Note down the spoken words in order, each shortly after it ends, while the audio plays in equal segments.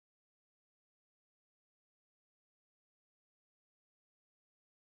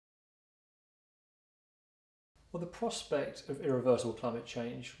Well, the prospect of irreversible climate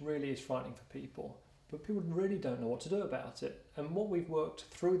change really is frightening for people, but people really don't know what to do about it. And what we've worked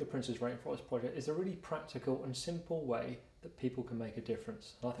through the Princes Rainforest Project is a really practical and simple way that people can make a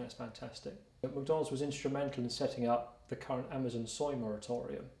difference. And I think that's fantastic. McDonald's was instrumental in setting up the current Amazon soy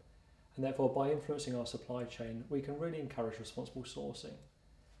moratorium. And therefore, by influencing our supply chain, we can really encourage responsible sourcing.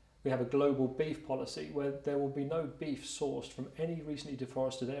 We have a global beef policy where there will be no beef sourced from any recently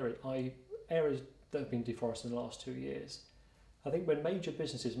deforested area, i.e. areas that have been deforested in the last 2 years. I think when major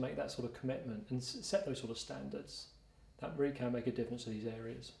businesses make that sort of commitment and set those sort of standards, that really can make a difference to these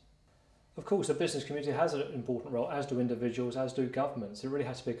areas. Of course, the business community has an important role, as do individuals, as do governments. It really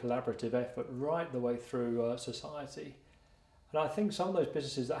has to be a collaborative effort right the way through society. And I think some of those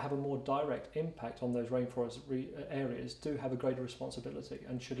businesses that have a more direct impact on those rainforest areas do have a greater responsibility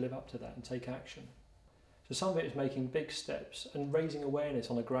and should live up to that and take action. So some of it is making big steps and raising awareness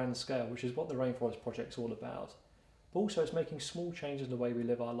on a grand scale, which is what the Rainforest Project is all about. But also it's making small changes in the way we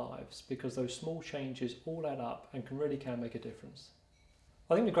live our lives, because those small changes all add up and really can make a difference.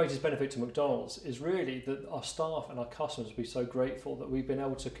 I think the greatest benefit to McDonald's is really that our staff and our customers will be so grateful that we've been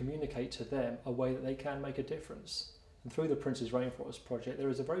able to communicate to them a way that they can make a difference. And through the Princes Rainforest Project, there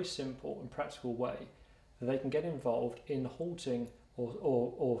is a very simple and practical way that they can get involved in halting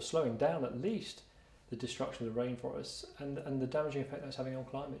or slowing down at least the destruction of the rainforests and the damaging effect that's having on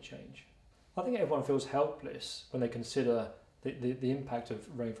climate change. I think everyone feels helpless when they consider the impact of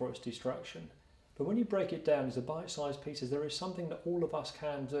rainforest destruction. But when you break it down into bite-sized pieces, there is something that all of us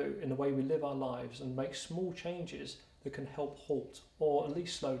can do in the way we live our lives and make small changes that can help halt or at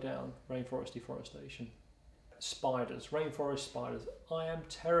least slow down rainforest deforestation. Spiders, rainforest spiders. I am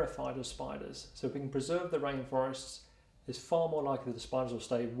terrified of spiders. So if we can preserve the rainforests, it's far more likely that the spiders will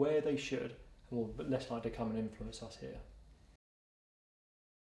stay where they should and will less likely to come and influence us here.